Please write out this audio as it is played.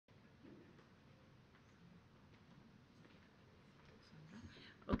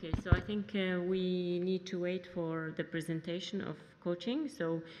Okay, so I think we need to wait for the presentation of coaching.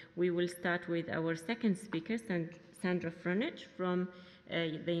 So we will start with our second speaker, Sandra Vranic from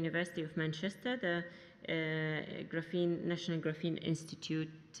the University of Manchester, the National Graphene Institute,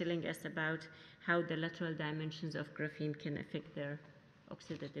 telling us about how the lateral dimensions of graphene can affect their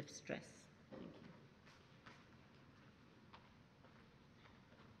oxidative stress.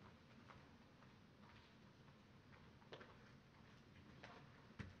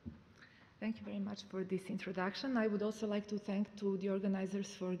 Thank you very much for this introduction. I would also like to thank the organizers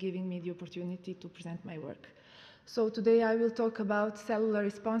for giving me the opportunity to present my work. So today I will talk about cellular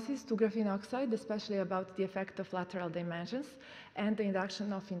responses to graphene oxide, especially about the effect of lateral dimensions and the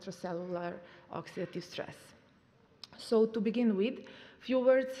induction of intracellular oxidative stress. So to begin with, few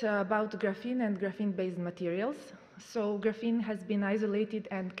words about graphene and graphene-based materials. So graphene has been isolated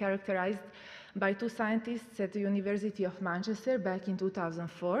and characterized by two scientists at the University of Manchester back in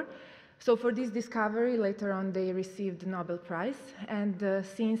 2004. So for this discovery, later on, they received the Nobel Prize. And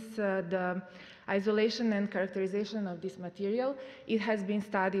since the isolation and characterization of this material, it has been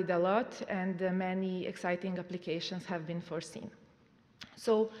studied a lot, and many exciting applications have been foreseen.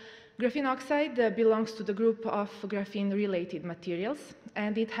 So graphene oxide belongs to the group of graphene-related materials,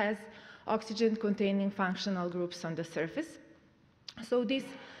 and it has oxygen-containing functional groups on the surface. So these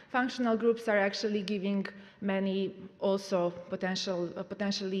functional groups are actually giving many also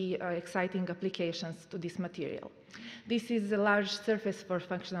potentially exciting applications to this material. This is a large surface for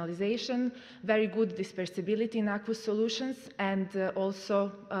functionalization, very good dispersibility in aqueous solutions, and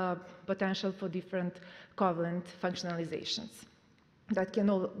also potential for different covalent functionalizations that can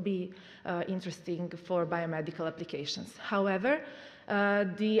all be interesting for biomedical applications. However,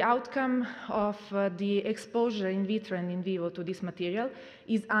 the outcome of the exposure in vitro and in vivo to this material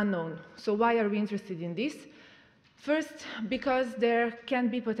is unknown. So why are we interested in this? First, because there can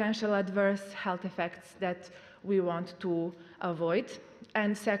be potential adverse health effects that we want to avoid.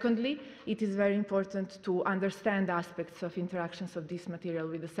 And secondly, it is very important to understand aspects of interactions of this material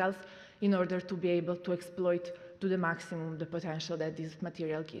with the cells in order to be able to exploit to the maximum the potential that this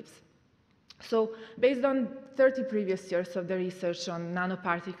material gives. So based on 30 previous years of the research on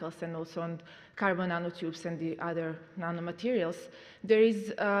nanoparticles and also on carbon nanotubes and the other nanomaterials, there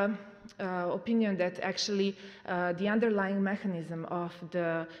is opinion that actually the underlying mechanism of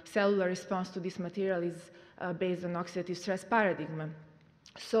the cellular response to this material is based on oxidative stress paradigm.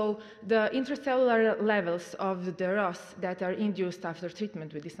 So the intracellular levels of the ROS that are induced after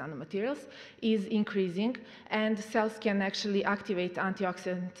treatment with these nanomaterials is increasing, and cells can actually activate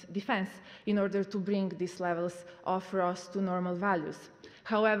antioxidant defense in order to bring these levels of ROS to normal values.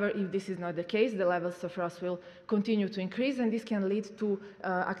 However, if this is not the case, the levels of ROS will continue to increase, and this can lead to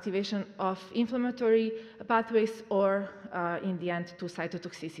activation of inflammatory pathways or, in the end, to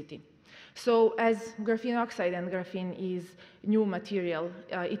cytotoxicity. So as graphene oxide and graphene is new material,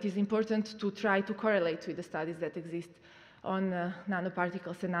 it is important to try to correlate with the studies that exist on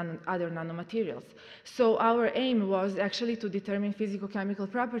nanoparticles and other nanomaterials. So our aim was actually to determine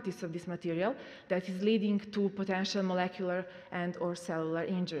physicochemical properties of this material that is leading to potential molecular and or cellular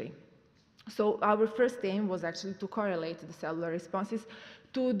injury. So our first aim was actually to correlate the cellular responses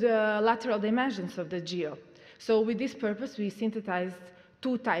to the lateral dimensions of the GEO. So with this purpose, we synthesized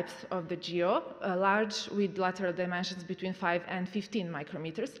two types of the GEO, large with lateral dimensions between 5 and 15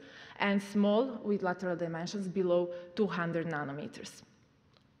 micrometers, and small with lateral dimensions below 200 nanometers.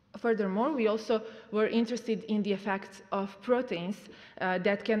 Furthermore, we also were interested in the effects of proteins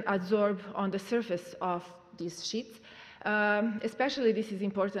that can adsorb on the surface of these sheets. Especially this is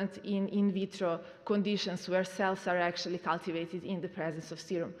important in vitro conditions where cells are actually cultivated in the presence of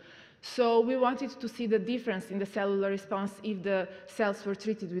serum. So we wanted to see the difference in the cellular response if the cells were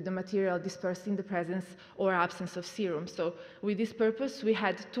treated with the material dispersed in the presence or absence of serum. So with this purpose, we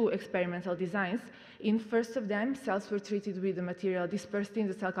had two experimental designs. In first of them, cells were treated with the material dispersed in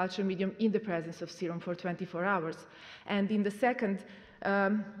the cell culture medium in the presence of serum for 24 hours. And in the second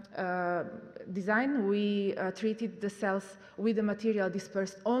design, we treated the cells with the material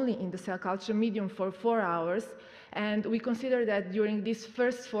dispersed only in the cell culture medium for 4 hours. And we consider that during these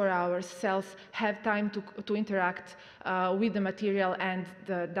first 4 hours, cells have time to interact with the material, and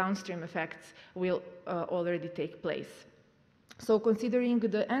the downstream effects will already take place. So considering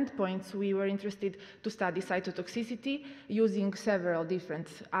the endpoints, we were interested to study cytotoxicity using several different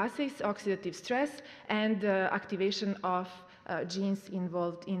assays, oxidative stress, and activation of genes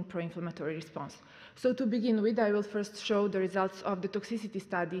involved in pro-inflammatory response. So to begin with, I will first show the results of the toxicity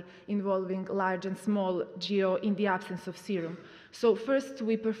study involving large and small GEO in the absence of serum. So first,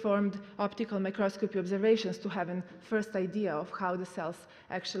 we performed optical microscopy observations to have a first idea of how the cells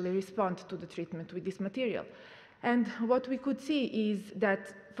actually respond to the treatment with this material. And what we could see is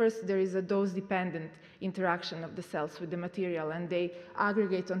that first there is a dose-dependent interaction of the cells with the material, and they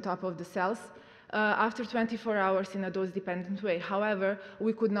aggregate on top of the cells after 24 hours in a dose-dependent way. However,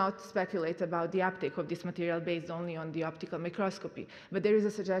 we could not speculate about the uptake of this material based only on the optical microscopy, but there is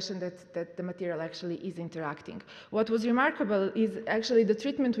a suggestion that the material actually is interacting. What was remarkable is actually the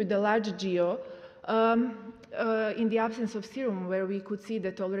treatment with the large GEO in the absence of serum, where we could see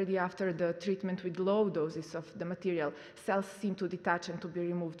that already after the treatment with low doses of the material, cells seem to detach and to be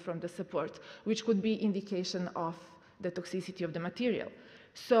removed from the support, which could be indication of the toxicity of the material.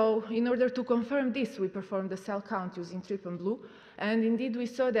 So in order to confirm this, we performed a cell count using trypan blue, and indeed we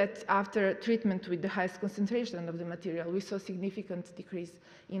saw that after treatment with the highest concentration of the material, we saw significant decrease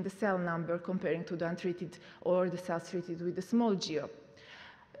in the cell number comparing to the untreated or the cells treated with the small GEO.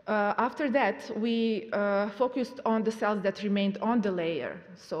 After that, we focused on the cells that remained on the layer,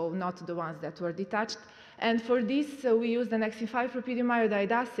 so not the ones that were detached. And for this, we used an Xen5 propidium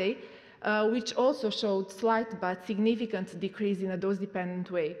iodide assay, which also showed slight but significant decrease in a dose-dependent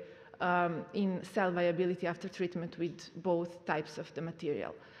way in cell viability after treatment with both types of the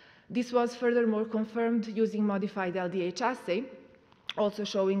material. This was furthermore confirmed using modified LDH assay, also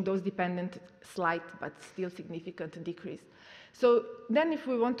showing dose-dependent slight but still significant decrease. So then if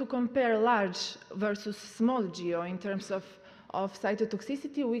we want to compare large versus small GEO in terms of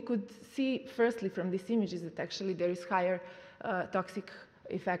cytotoxicity, we could see firstly from these images that actually there is higher toxic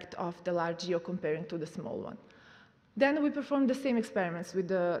effect of the large GEO comparing to the small one. Then we performed the same experiments with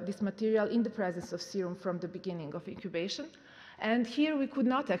this material in the presence of serum from the beginning of incubation. And here we could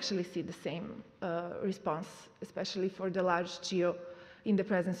not actually see the same response, especially for the large GEO in the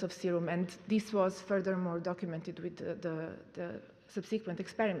presence of serum. And this was furthermore documented with the subsequent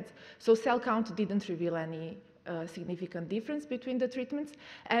experiments. So cell count didn't reveal any significant difference between the treatments.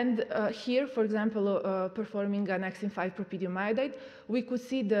 And here, for example, performing an Xen5 propidium iodide, we could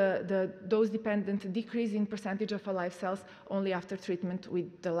see the dose-dependent decrease in percentage of alive cells only after treatment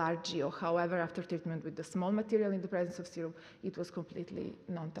with the large GEO. However, after treatment with the small material in the presence of serum, it was completely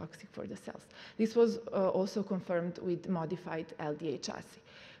non-toxic for the cells. This was also confirmed with modified LDH assay.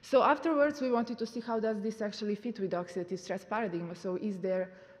 So afterwards, we wanted to see how does this actually fit with the oxidative stress paradigm. So is there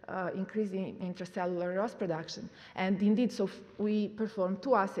increasing intracellular ROS production? And indeed, so we performed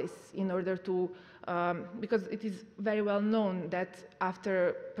two assays in order to, because it is very well known that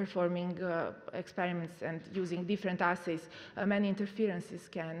after performing experiments and using different assays, many interferences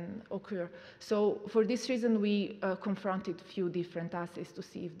can occur. So for this reason, we confronted few different assays to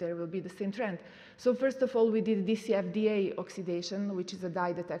see if there will be the same trend. So first of all, we did DCFDA oxidation, which is a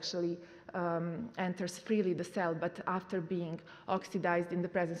dye that actually enters freely the cell, but after being oxidized in the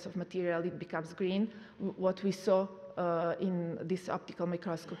presence of material, it becomes green. What we saw in this optical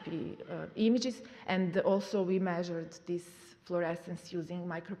microscopy images, and also we measured this fluorescence using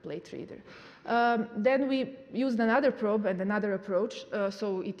microplate reader. Then we used another probe and another approach,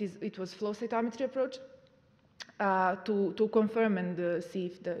 so it was flow cytometry approach to confirm and see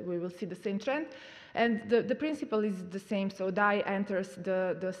if we will see the same trend. And the principle is the same. So dye enters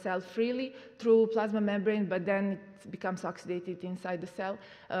the cell freely through plasma membrane, but then it becomes oxidated inside the cell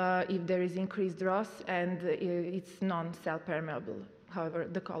if there is increased ROS, and it's non-cell permeable. However,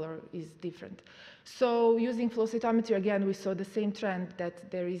 the color is different. So using flow cytometry, again, we saw the same trend that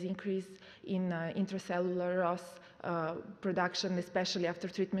there is increase in intracellular ROS production, especially after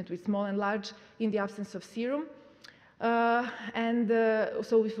treatment with small and large in the absence of serum.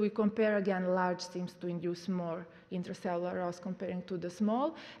 So if we compare again, large seems to induce more intracellular ROS comparing to the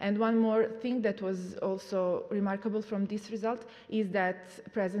small. And one more thing that was also remarkable from this result is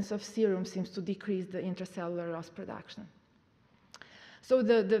that presence of serum seems to decrease the intracellular ROS production. So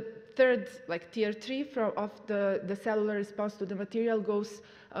the third, like tier 3 of the cellular response to the material goes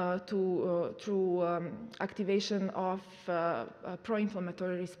through activation of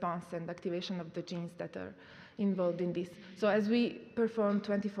pro-inflammatory response and activation of the genes that are involved in this. So as we performed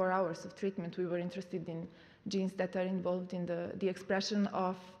 24 hours of treatment, we were interested in genes that are involved in the expression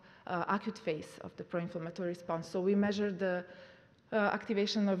of acute phase of the pro-inflammatory response. So we measured the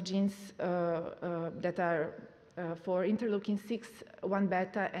activation of genes that are for interleukin-6,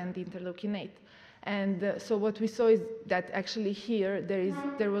 1-beta, and interleukin-8. And so what we saw is that actually here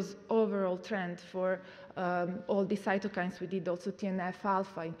there was overall trend for all the cytokines. We did also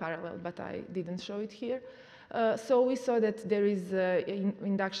TNF-alpha in parallel, but I didn't show it here. So we saw that there is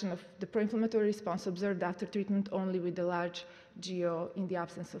induction of the pro-inflammatory response observed after treatment only with the large GO in the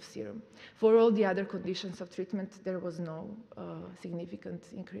absence of serum. For all the other conditions of treatment, there was no significant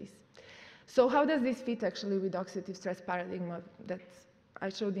increase. So how does this fit actually with oxidative stress paradigm that I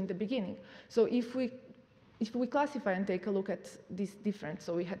showed in the beginning? So if we classify and take a look at this difference,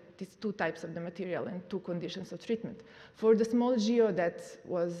 so we had these two types of the material and two conditions of treatment. For the small GO that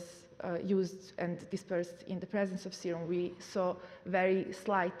was used and dispersed in the presence of serum, we saw very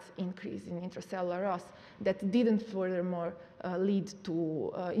slight increase in intracellular ROS that didn't furthermore lead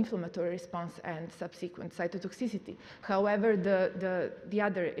to inflammatory response and subsequent cytotoxicity. However, the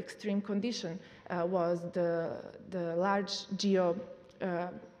other extreme condition was the large GO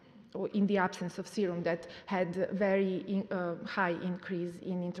in the absence of serum that had very high increase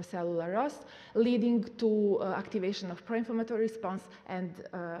in intracellular ROS, leading to activation of pro-inflammatory response and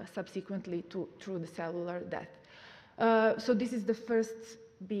subsequently through the cellular death. So this is the first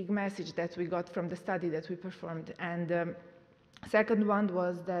big message that we got from the study that we performed. And second one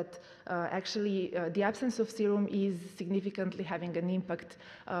was that actually the absence of serum is significantly having an impact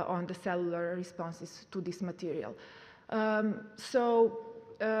on the cellular responses to this material.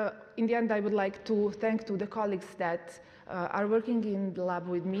 In the end, I would like to thank to the colleagues that are working in the lab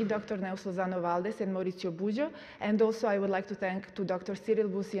with me, Dr. Neus Lozano Valdes and Maurizio Buggio, and also I would like to thank to Dr. Cyril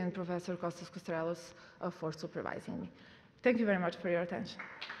Bussi and Professor Kostas Kostrelos for supervising me. Thank you very much for your attention.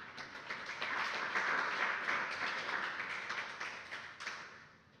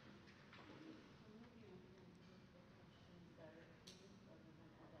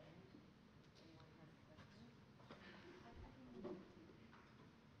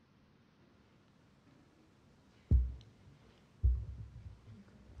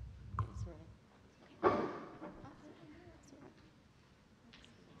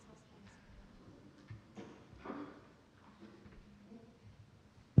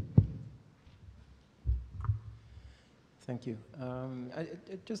 Thank you.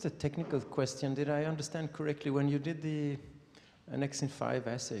 Just a technical question. Did I understand correctly when you did the Annexin-5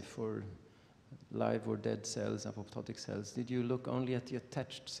 assay for live or dead cells, apoptotic cells, did you look only at the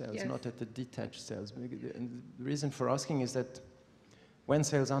attached cells, Yes. not at the detached cells? And the reason for asking is that when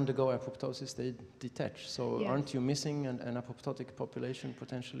cells undergo apoptosis, they detach. So Yes. aren't you missing an apoptotic population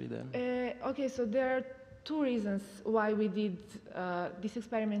potentially then? Okay, so there are two reasons why we did this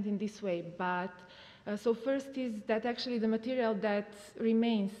experiment in this way. But so first is that actually the material that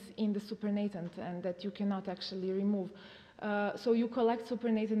remains in the supernatant and that you cannot actually remove. So you collect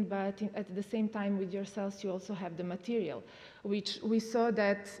supernatant, but at the same time with your cells, you also have the material, which we saw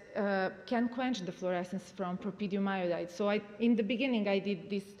that can quench the fluorescence from propidium iodide. So in the beginning, I did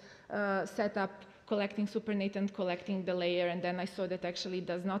this setup, collecting supernatant, collecting the layer, and then I saw that actually it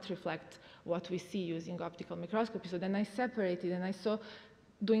does not reflect what we see using optical microscopy. So then I separated and I saw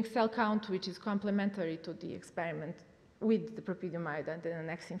doing cell count, which is complementary to the experiment with the propidium iodide and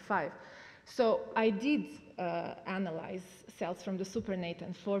Annexin-5. So I did analyze cells from the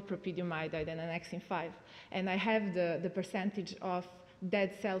supernatant for propidium iodide and Annexin-5, and I have the percentage of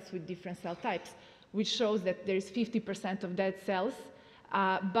dead cells with different cell types, which shows that there is 50% of dead cells,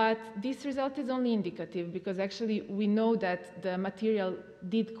 but this result is only indicative because actually we know that the material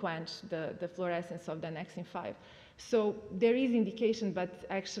did quench the fluorescence of the Annexin-5. So there is indication, but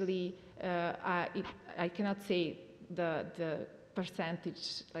actually I cannot say the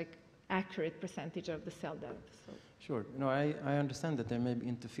percentage, like accurate percentage of the cell death. So. Sure. No, I understand that there may be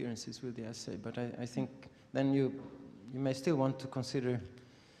interferences with the assay, but I think then you may still want to consider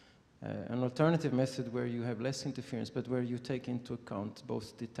an alternative method where you have less interference, but where you take into account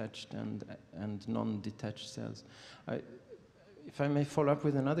both detached and non-detached cells. If I may follow up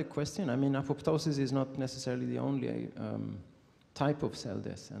with another question, I mean, apoptosis is not necessarily the only type of cell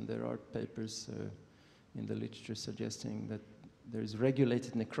death, and there are papers in the literature suggesting that there is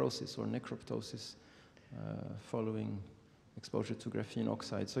regulated necrosis or necroptosis following exposure to graphene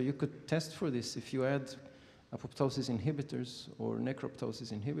oxide. So you could test for this if you add apoptosis inhibitors or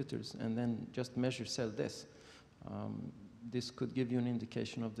necroptosis inhibitors and then just measure cell death. This could give you an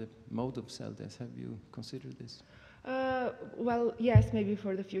indication of the mode of cell death. Have you considered this? Well, yes, maybe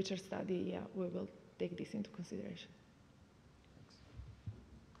for the future study, yeah, we will take this into consideration.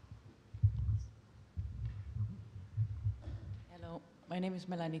 Hello, my name is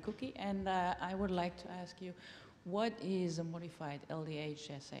Melanie Cookie, and I would like to ask you, what is a modified LDH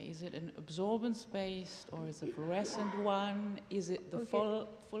assay? Is it an absorbance-based or is it a fluorescent one? Is it the full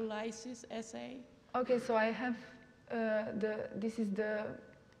lysis assay? Okay, so I have this is the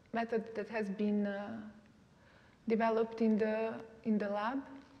method that has been developed in the lab.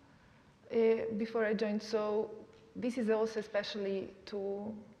 before I joined. So this is also especially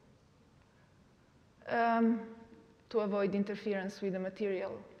to avoid interference with the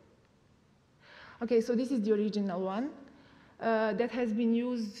material. Okay, so this is the original one that has been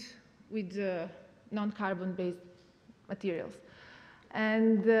used with non-carbon-based materials.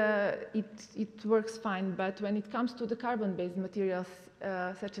 And it works fine, but when it comes to the carbon-based materials,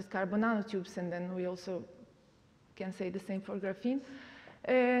 such as carbon nanotubes, and then we also can say the same for graphene,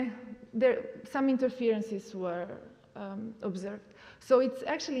 some interferences were observed. So it's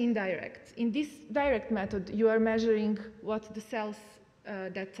actually indirect. In this direct method, you are measuring what the cells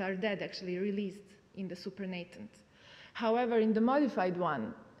that are dead actually released in the supernatant. However, in the modified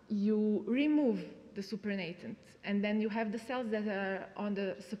one, you remove the supernatant, and then you have the cells that are on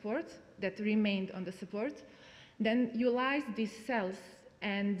the support, that remained on the support. Then you lyse these cells,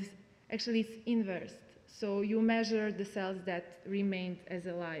 and actually it's inversed. So you measure the cells that remained as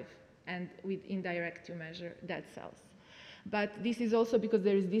alive, and with indirect you measure dead cells. But this is also because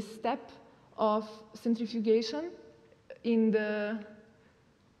there is this step of centrifugation in the,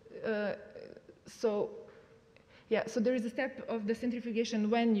 so there is a step of the centrifugation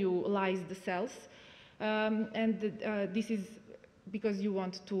when you lyse the cells, this is because you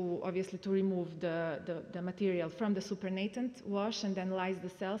want to, obviously, to remove the material from the supernatant, wash, and then lyse the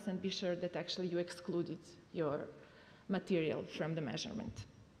cells and be sure that actually you excluded your material from the measurement.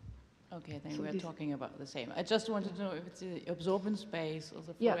 Okay, then So we're talking about the same. I just wanted to know if it's the absorbance space or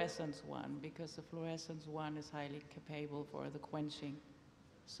the fluorescence one, because the fluorescence one is highly capable for the quenching.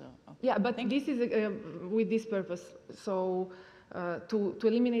 So, okay. Yeah, but this is with this purpose. So to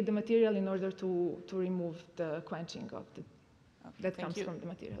eliminate the material in order to remove the quenching of the, that comes from the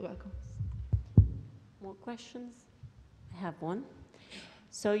material. Welcome. More questions? I have one.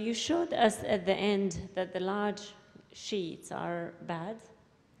 So you showed us at the end that the large sheets are bad,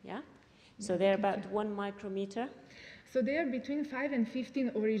 yeah? So they're about 1 micrometer? So they are between 5 and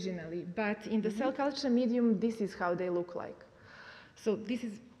 15 originally, but in the cell culture medium, this is how they look like. So this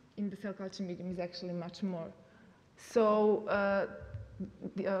is, in the cell culture medium, is actually much more. So,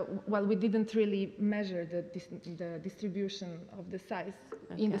 well, we didn't really measure the distribution of the size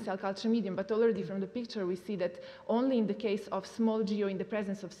in the cell culture medium, but already from the picture, we see that only in the case of small GO in the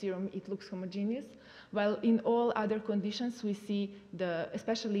presence of serum, it looks homogeneous, while in all other conditions, we see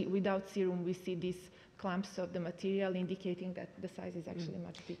especially without serum, we see these clumps of the material indicating that the size is actually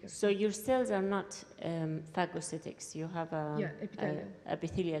much bigger. So your cells are not phagocytics, you have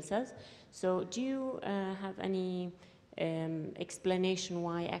epithelial cells. So do you have any explanation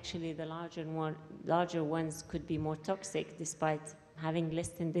why actually the larger ones could be more toxic despite having less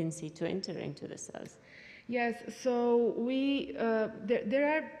tendency to enter into the cells? Yes, so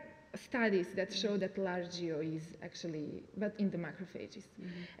there are studies that show that large GO is actually, but in the macrophages.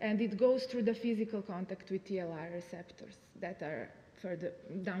 And it goes through the physical contact with TLR receptors that are further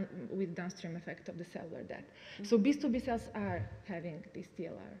down with downstream effect of the cellular death. So Bis2B cells are having this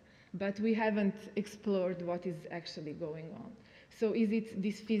TLR, but we haven't explored what is actually going on. So is it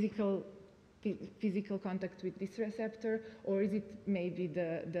this physical contact with this receptor, or is it maybe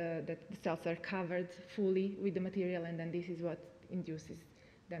that the cells are covered fully with the material, and then this is what induces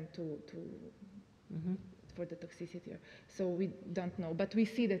them for the toxicity? So we don't know, but we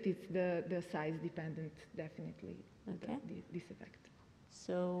see that it's the size dependent, definitely, this effect.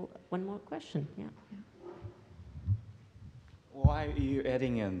 So one more question, yeah. Why are you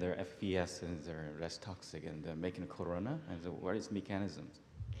adding in the FPS and the less toxic and making a corona? And what is mechanisms?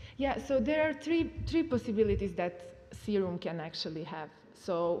 Yeah, so there are three possibilities that serum can actually have.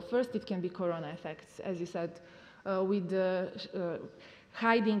 So first, it can be corona effects, as you said, with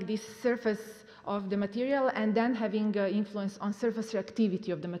hiding this surface of the material and then having influence on surface reactivity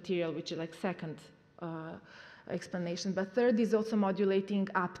of the material, which is like second explanation. But third is also modulating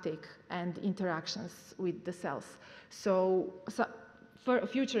uptake and interactions with the cells. So for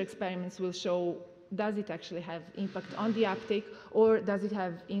future experiments will show, does it actually have impact on the uptake, or does it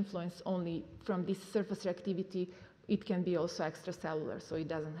have influence only from this surface reactivity? It can be also extracellular, so it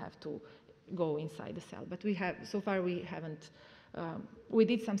doesn't have to go inside the cell. But so far we haven't, we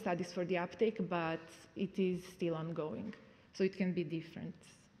did some studies for the uptake, but it is still ongoing. So it can be different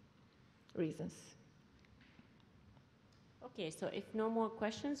reasons. Okay, so if no more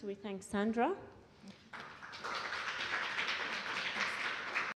questions, we thank Sandra